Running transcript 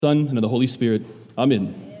Son, and of the Holy Spirit.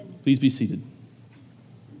 Amen. Please be seated.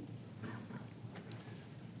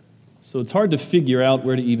 So it's hard to figure out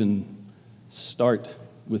where to even start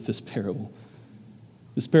with this parable.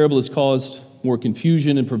 This parable has caused more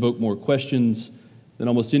confusion and provoked more questions than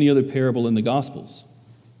almost any other parable in the Gospels.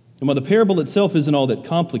 And while the parable itself isn't all that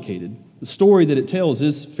complicated, the story that it tells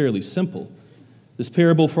is fairly simple. This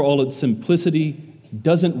parable, for all its simplicity,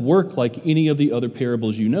 doesn't work like any of the other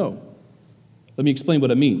parables you know. Let me explain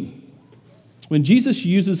what I mean. When Jesus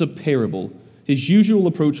uses a parable, his usual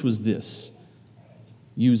approach was this: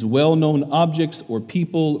 use well-known objects or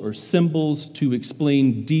people or symbols to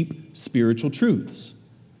explain deep spiritual truths.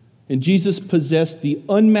 And Jesus possessed the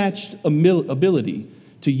unmatched ability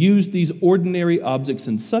to use these ordinary objects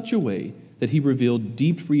in such a way that he revealed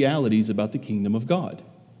deep realities about the kingdom of God.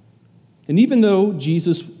 And even though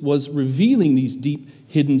Jesus was revealing these deep,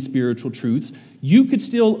 hidden spiritual truths, you could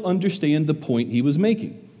still understand the point he was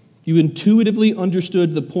making. You intuitively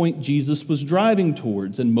understood the point Jesus was driving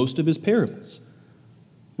towards in most of his parables.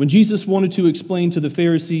 When Jesus wanted to explain to the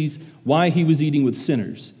Pharisees why he was eating with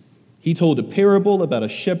sinners, he told a parable about a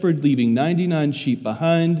shepherd leaving 99 sheep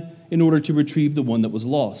behind in order to retrieve the one that was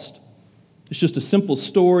lost. It's just a simple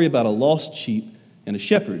story about a lost sheep and a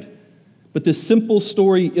shepherd. But this simple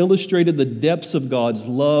story illustrated the depths of God's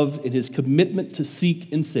love and his commitment to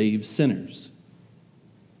seek and save sinners.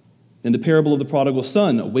 In the parable of the prodigal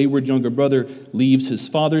son, a wayward younger brother leaves his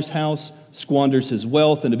father's house, squanders his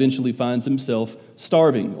wealth, and eventually finds himself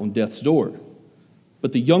starving on death's door.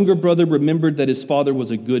 But the younger brother remembered that his father was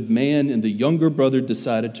a good man, and the younger brother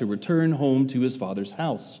decided to return home to his father's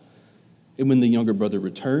house. And when the younger brother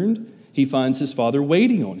returned, he finds his father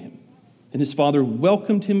waiting on him, and his father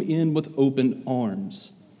welcomed him in with open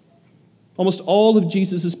arms. Almost all of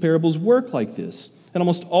Jesus' parables work like this. And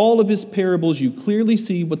almost all of his parables, you clearly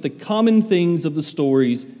see what the common things of the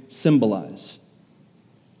stories symbolize.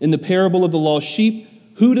 In the parable of the lost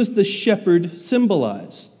sheep, who does the shepherd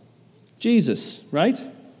symbolize? Jesus, right?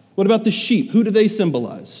 What about the sheep? Who do they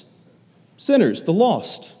symbolize? Sinners, the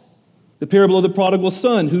lost. The parable of the prodigal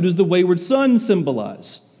son, who does the wayward son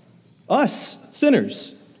symbolize? Us,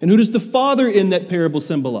 sinners. And who does the father in that parable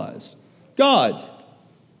symbolize? God.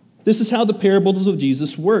 This is how the parables of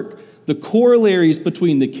Jesus work. The corollaries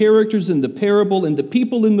between the characters in the parable and the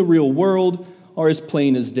people in the real world are as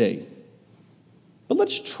plain as day. But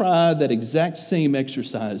let's try that exact same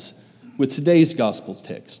exercise with today's gospel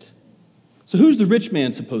text. So who's the rich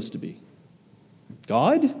man supposed to be?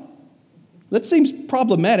 God? That seems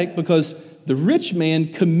problematic because the rich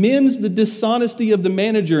man commends the dishonesty of the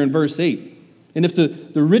manager in verse 8. And if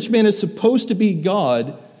the rich man is supposed to be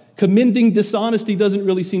God, commending dishonesty doesn't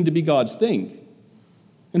really seem to be God's thing.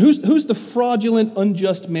 And who's the fraudulent,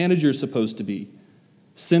 unjust manager supposed to be?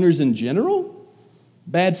 Sinners in general?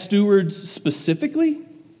 Bad stewards specifically?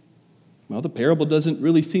 Well, the parable doesn't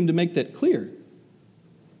really seem to make that clear.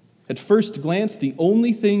 At first glance, the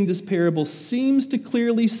only thing this parable seems to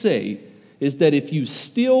clearly say is that if you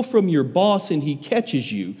steal from your boss and he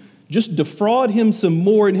catches you, just defraud him some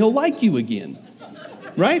more and he'll like you again.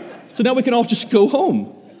 Right? So now we can all just go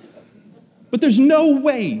home. But there's no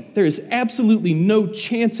way, there is absolutely no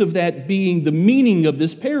chance of that being the meaning of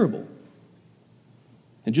this parable.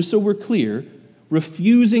 And just so we're clear,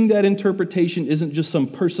 refusing that interpretation isn't just some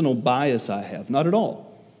personal bias I have, not at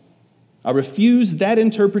all. I refuse that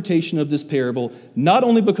interpretation of this parable not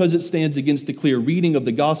only because it stands against the clear reading of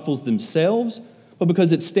the Gospels themselves, but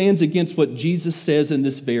because it stands against what Jesus says in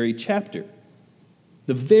this very chapter.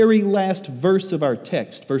 The very last verse of our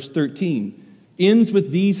text, verse 13, ends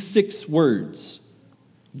with these 6 words: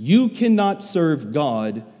 you cannot serve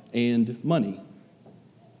God and money.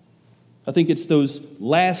 I think it's those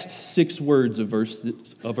last 6 words of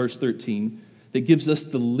verse 13 that gives us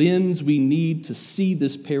the lens we need to see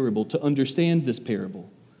this parable, to understand this parable.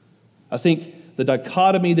 I think the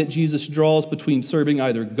dichotomy that Jesus draws between serving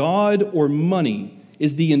either God or money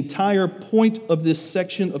is the entire point of this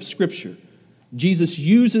section of Scripture. Jesus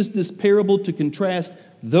uses this parable to contrast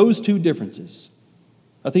those two differences.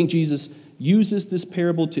 I think Jesus uses this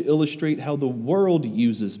parable to illustrate how the world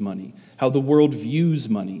uses money, how the world views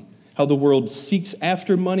money, how the world seeks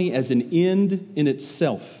after money as an end in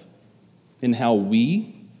itself, and how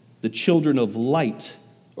we, the children of light,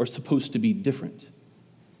 are supposed to be different.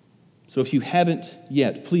 So if you haven't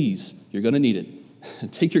yet, please, you're going to need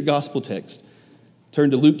it. Take your gospel text,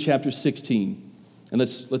 turn to Luke chapter 16, and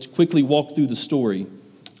let's quickly walk through the story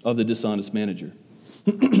of the dishonest manager.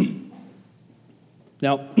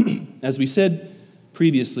 Now, as we said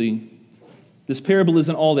previously, this parable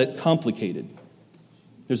isn't all that complicated.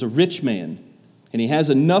 There's a rich man, and he has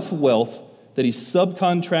enough wealth that he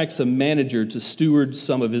subcontracts a manager to steward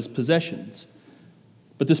some of his possessions.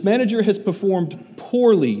 But this manager has performed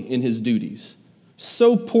poorly in his duties.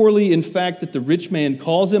 So poorly, in fact, that the rich man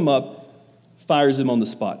calls him up, fires him on the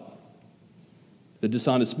spot. The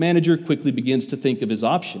dishonest manager quickly begins to think of his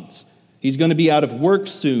options. He's going to be out of work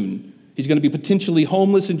soon. He's going to be potentially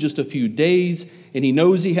homeless in just a few days, and he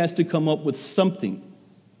knows he has to come up with something.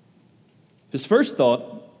 His first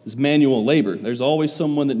thought is manual labor. There's always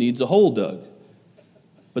someone that needs a hole dug.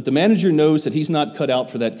 But the manager knows that he's not cut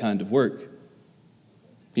out for that kind of work.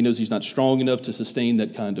 He knows he's not strong enough to sustain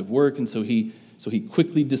that kind of work, and so he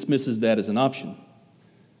quickly dismisses that as an option.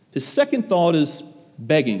 His second thought is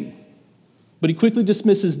begging. But he quickly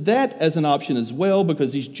dismisses that as an option as well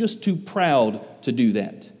because he's just too proud to do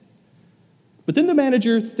that. But then the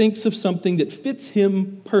manager thinks of something that fits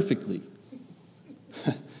him perfectly.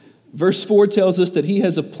 Verse 4 tells us that he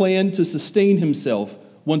has a plan to sustain himself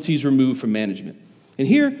once he's removed from management. And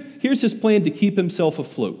here's his plan to keep himself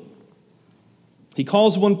afloat. He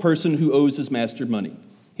calls one person who owes his master money.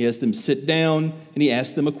 He has them sit down and he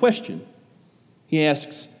asks them a question. He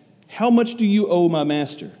asks, "How much do you owe my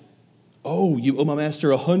master?" "Oh, you owe my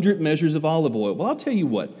master 100 measures of olive oil." "Well, I'll tell you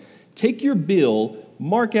what. Take your bill,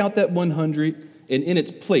 mark out that 100, and in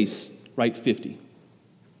its place, write 50.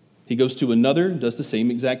 He goes to another and does the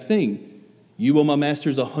same exact thing. "You owe my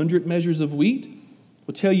masters 100 measures of wheat?"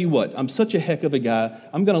 "Well, tell you what. I'm such a heck of a guy.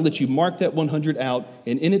 I'm going to let you mark that 100 out,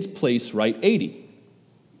 and in its place, write 80.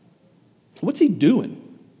 What's he doing?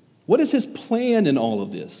 What is his plan in all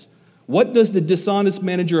of this? What does the dishonest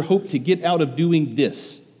manager hope to get out of doing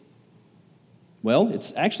this? Well,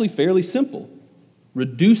 it's actually fairly simple.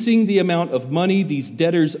 Reducing the amount of money these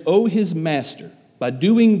debtors owe his master. By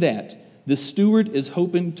doing that, the steward is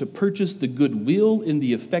hoping to purchase the goodwill and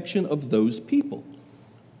the affection of those people.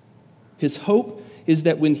 His hope is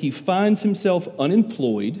that when he finds himself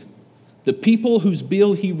unemployed, the people whose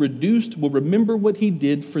bill he reduced will remember what he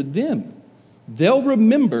did for them. They'll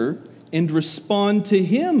remember and respond to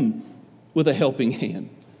him with a helping hand.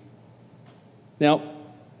 Now,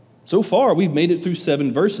 so far, we've made it through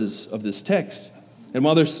 7 verses of this text. And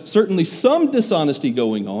while there's certainly some dishonesty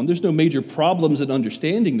going on, there's no major problems in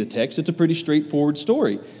understanding the text. It's a pretty straightforward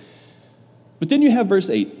story. But then you have verse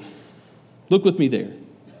 8. Look with me there.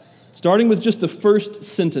 Starting with just the first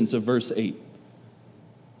sentence of verse 8.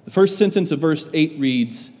 The first sentence of verse 8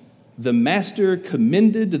 reads, "The master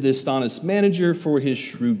commended the dishonest manager for his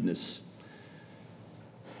shrewdness."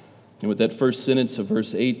 And with that first sentence of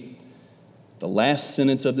verse 8, the last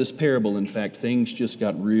sentence of this parable, in fact, things just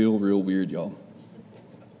got real weird, y'all.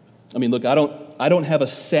 I mean, look, I don't have a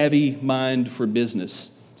savvy mind for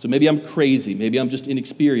business. So maybe I'm crazy, maybe I'm just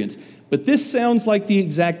inexperienced. But this sounds like the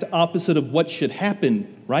exact opposite of what should happen,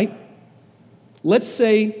 right? Let's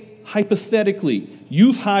say, hypothetically,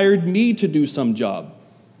 you've hired me to do some job,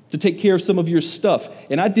 to take care of some of your stuff,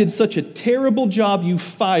 and I did such a terrible job you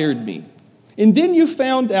fired me. And then you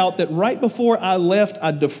found out that right before I left,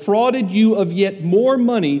 I defrauded you of yet more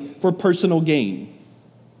money for personal gain.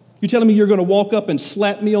 You're telling me you're going to walk up and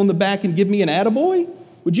slap me on the back and give me an attaboy?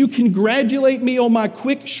 Would you congratulate me on my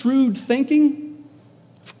quick, shrewd thinking?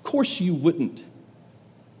 Of course you wouldn't.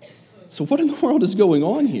 So what in the world is going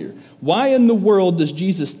on here? Why in the world does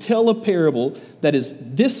Jesus tell a parable that is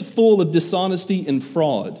this full of dishonesty and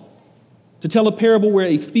fraud? To tell a parable where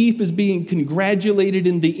a thief is being congratulated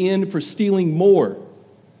in the end for stealing more?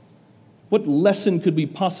 What lesson could we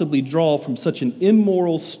possibly draw from such an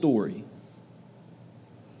immoral story?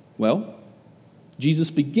 Well,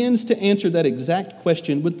 Jesus begins to answer that exact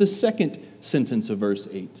question with the second sentence of verse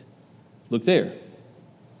 8. Look there.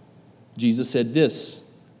 Jesus said this,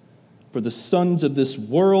 "For the sons of this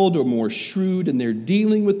world are more shrewd in their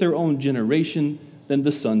dealing with their own generation than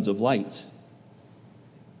the sons of light."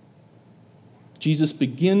 Jesus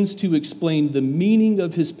begins to explain the meaning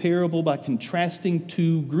of his parable by contrasting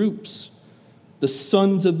 2 groups, the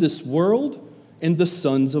sons of this world and the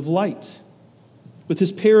sons of light. With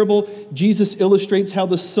his parable, Jesus illustrates how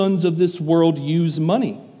the sons of this world use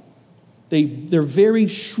money. They're very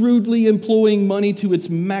shrewdly employing money to its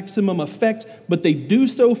maximum effect, but they do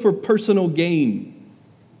so for personal gain.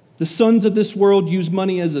 The sons of this world use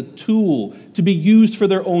money as a tool to be used for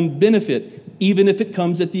their own benefit, even if it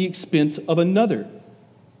comes at the expense of another.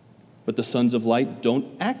 But the sons of light don't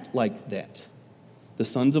act like that. The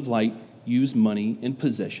sons of light use money and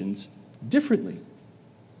possessions differently.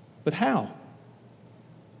 But how?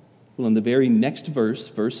 Well, in the very next verse,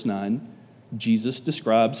 verse 9, Jesus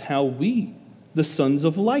describes how we, the sons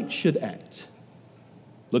of light, should act.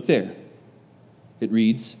 Look there. It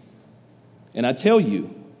reads, "And I tell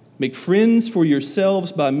you, Make friends for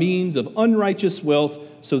yourselves by means of unrighteous wealth,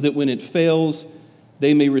 so that when it fails,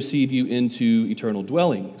 they may receive you into eternal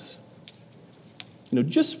dwellings.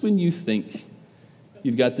 Just when you think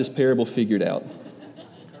you've got this parable figured out,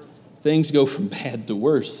 things go from bad to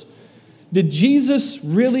worse. Did Jesus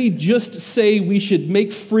really just say we should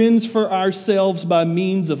make friends for ourselves by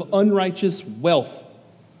means of unrighteous wealth?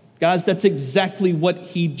 Guys, that's exactly what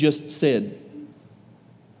he just said.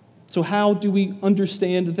 So how do we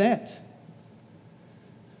understand that?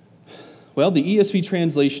 Well, the ESV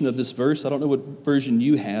translation of this verse, I don't know what version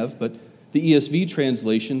you have, but the ESV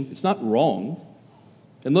translation, it's not wrong.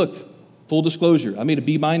 And look, full disclosure, I made a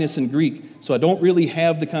B- in Greek, so I don't really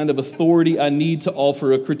have the kind of authority I need to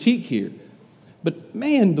offer a critique here. But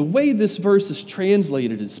man, the way this verse is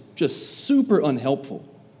translated is just super unhelpful.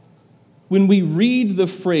 When we read the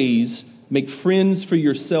phrase, make friends for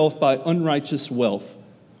yourself by unrighteous wealth,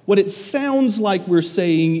 what it sounds like we're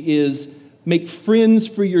saying is, make friends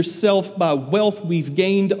for yourself by wealth we've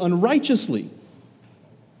gained unrighteously.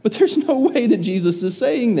 But there's no way that Jesus is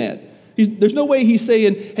saying that. There's no way he's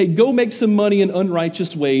saying, hey, go make some money in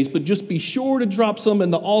unrighteous ways, but just be sure to drop some in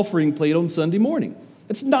the offering plate on Sunday morning.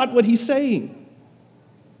 That's not what he's saying.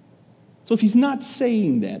 So if he's not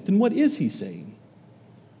saying that, then what is he saying?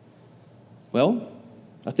 Well,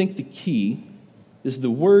 I think the key is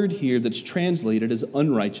the word here that's translated as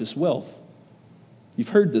unrighteous wealth. You've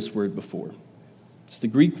heard this word before. It's the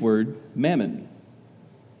Greek word mammon.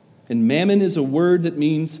 And mammon is a word that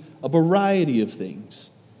means a variety of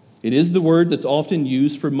things. It is the word that's often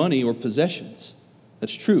used for money or possessions.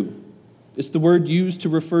 That's true. It's the word used to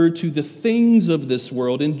refer to the things of this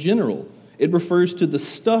world in general. It refers to the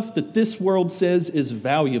stuff that this world says is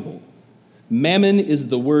valuable. Mammon is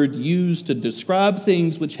the word used to describe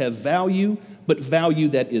things which have value, but value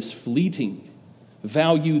that is fleeting,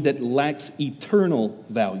 value that lacks eternal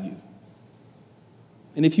value.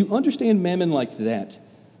 And if you understand mammon like that,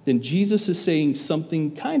 then Jesus is saying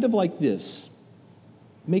something kind of like this.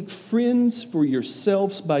 Make friends for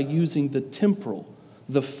yourselves by using the temporal,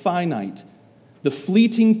 the finite, the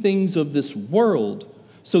fleeting things of this world,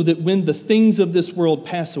 so that when the things of this world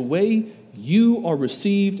pass away, you are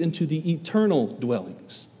received into the eternal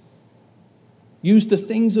dwellings. Use the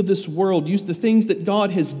things of this world. Use the things that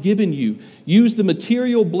God has given you. Use the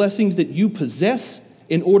material blessings that you possess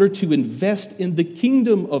in order to invest in the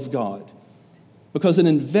kingdom of God. Because an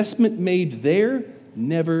investment made there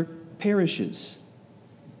never perishes.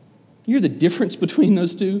 You hear the difference between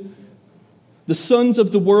those two? The sons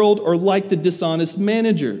of the world are like the dishonest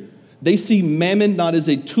manager. They see mammon not as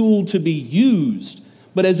a tool to be used,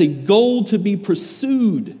 but as a goal to be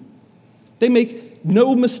pursued. They make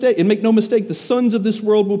no mistake, the sons of this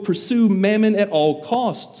world will pursue mammon at all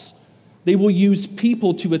costs. They will use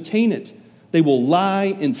people to attain it. They will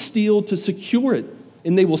lie and steal to secure it,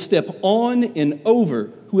 and they will step on and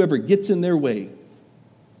over whoever gets in their way.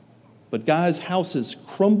 But guys, houses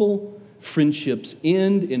crumble, friendships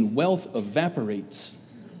end, and wealth evaporates.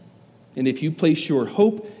 And if you place your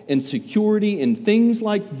hope and security in things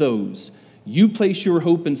like those, you place your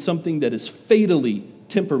hope in something that is fatally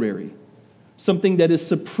temporary, something that is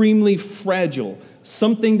supremely fragile,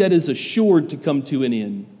 something that is assured to come to an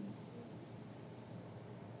end.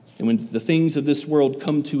 And when the things of this world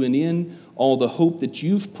come to an end, all the hope that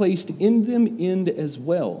you've placed in them end as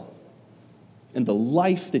well. And the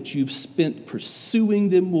life that you've spent pursuing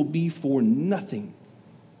them will be for nothing.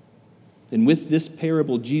 And with this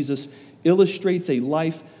parable, Jesus illustrates a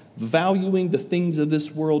life valuing the things of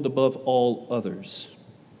this world above all others.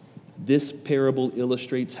 This parable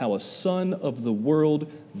illustrates how a son of the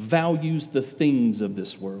world values the things of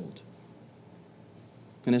this world.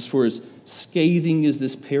 And as for as scathing as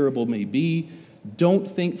this parable may be, don't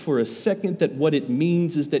think for a second that what it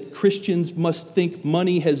means is that Christians must think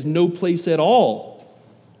money has no place at all.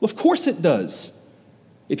 Well, of course it does.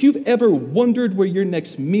 If you've ever wondered where your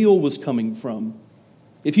next meal was coming from,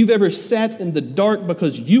 if you've ever sat in the dark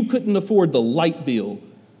because you couldn't afford the light bill,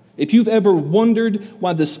 if you've ever wondered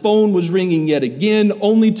why this phone was ringing yet again,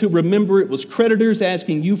 only to remember it was creditors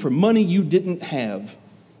asking you for money you didn't have,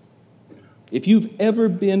 if you've ever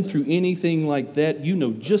been through anything like that, you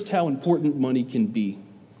know just how important money can be.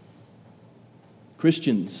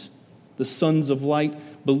 Christians, the sons of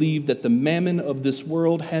light, believe that the mammon of this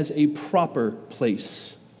world has a proper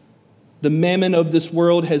place. The mammon of this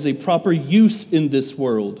world has a proper use in this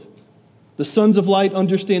world. The sons of light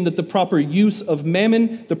understand that the proper use of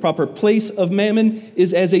mammon, the proper place of mammon,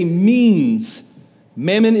 is as a means.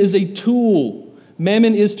 Mammon is a tool.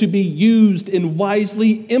 Mammon is to be used and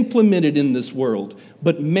wisely implemented in this world.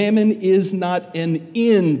 But mammon is not an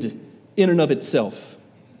end in and of itself.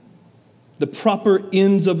 The proper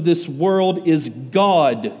ends of this world is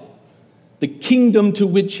God. The kingdom to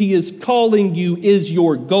which he is calling you is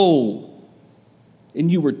your goal. And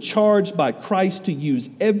you were charged by Christ to use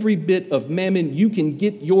every bit of mammon you can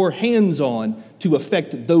get your hands on to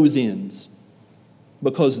affect those ends,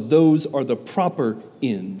 because those are the proper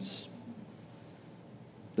ends.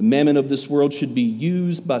 The mammon of this world should be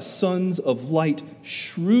used by sons of light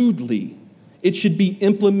shrewdly. It should be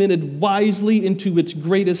implemented wisely into its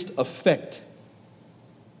greatest effect.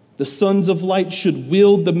 The sons of light should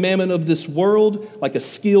wield the mammon of this world like a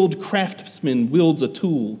skilled craftsman wields a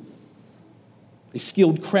tool. A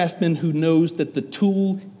skilled craftsman who knows that the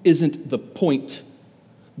tool isn't the point.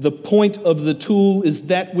 The point of the tool is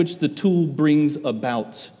that which the tool brings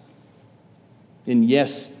about. And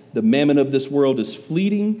yes, the mammon of this world is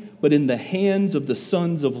fleeting, but in the hands of the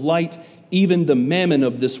sons of light, even the mammon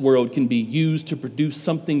of this world can be used to produce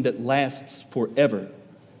something that lasts forever.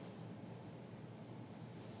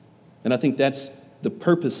 And I think that's the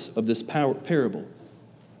purpose of this parable,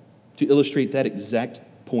 to illustrate that exact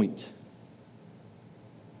point.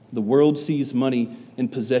 The world sees money and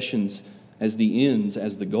possessions as the ends,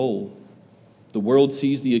 as the goal. The world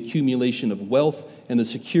sees the accumulation of wealth and the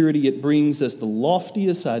security it brings as the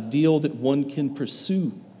loftiest ideal that one can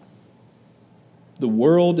pursue. The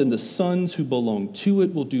world and the sons who belong to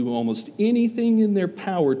it will do almost anything in their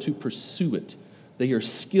power to pursue it. They are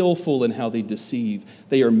skillful in how they deceive.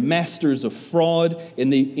 They are masters of fraud,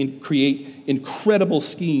 and they create incredible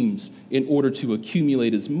schemes in order to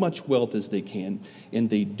accumulate as much wealth as they can.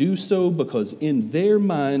 And they do so because in their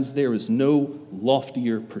minds there is no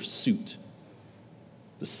loftier pursuit.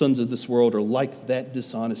 The sons of this world are like that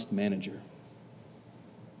dishonest manager.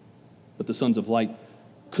 But the sons of light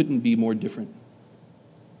couldn't be more different.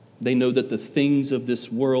 They know that the things of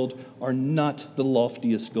this world are not the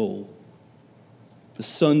loftiest goal. The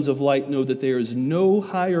sons of light know that there is no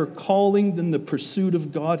higher calling than the pursuit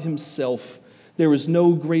of God himself. There is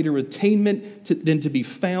no greater attainment than to be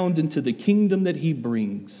found into the kingdom that he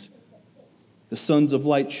brings. The sons of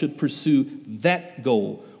light should pursue that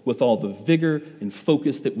goal with all the vigor and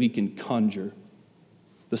focus that we can conjure.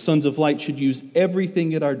 The sons of light should use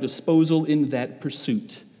everything at our disposal in that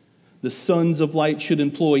pursuit. The sons of light should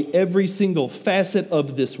employ every single facet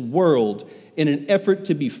of this world in an effort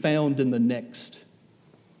to be found in the next.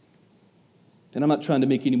 And I'm not trying to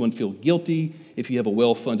make anyone feel guilty. If you have a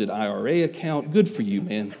well-funded IRA account, good for you,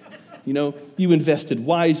 man. You know, you invested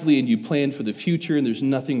wisely and you planned for the future, and there's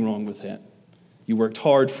nothing wrong with that. You worked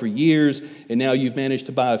hard for years, and now you've managed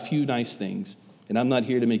to buy a few nice things. And I'm not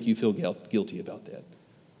here to make you feel guilty about that.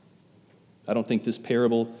 I don't think this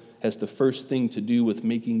parable has the first thing to do with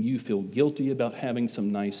making you feel guilty about having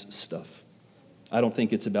some nice stuff. I don't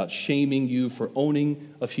think it's about shaming you for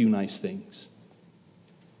owning a few nice things.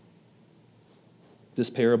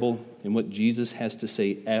 This parable and what Jesus has to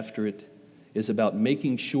say after it is about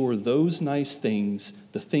making sure those nice things,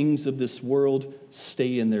 the things of this world,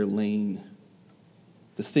 stay in their lane.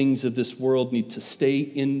 The things of this world need to stay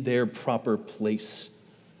in their proper place.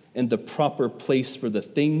 And the proper place for the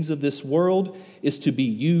things of this world is to be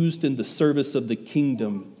used in the service of the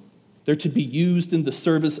kingdom. They're to be used in the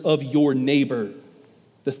service of your neighbor.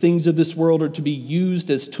 The things of this world are to be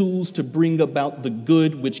used as tools to bring about the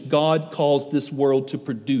good which God calls this world to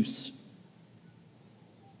produce.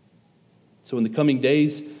 So in the coming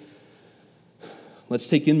days, let's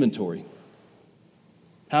take inventory.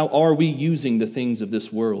 How are we using the things of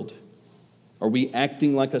this world? Are we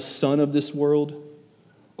acting like a son of this world?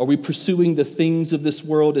 Are we pursuing the things of this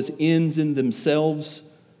world as ends in themselves?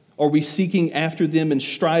 Are we seeking after them and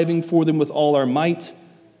striving for them with all our might?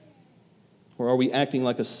 Or are we acting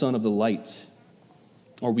like a son of the light?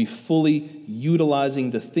 Are we fully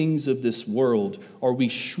utilizing the things of this world? Are we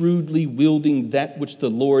shrewdly wielding that which the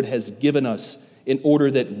Lord has given us in order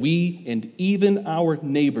that we and even our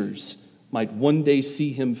neighbors might one day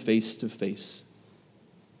see him face to face?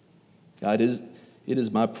 God, it is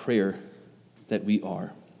my prayer that we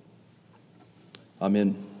are.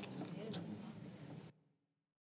 Amen.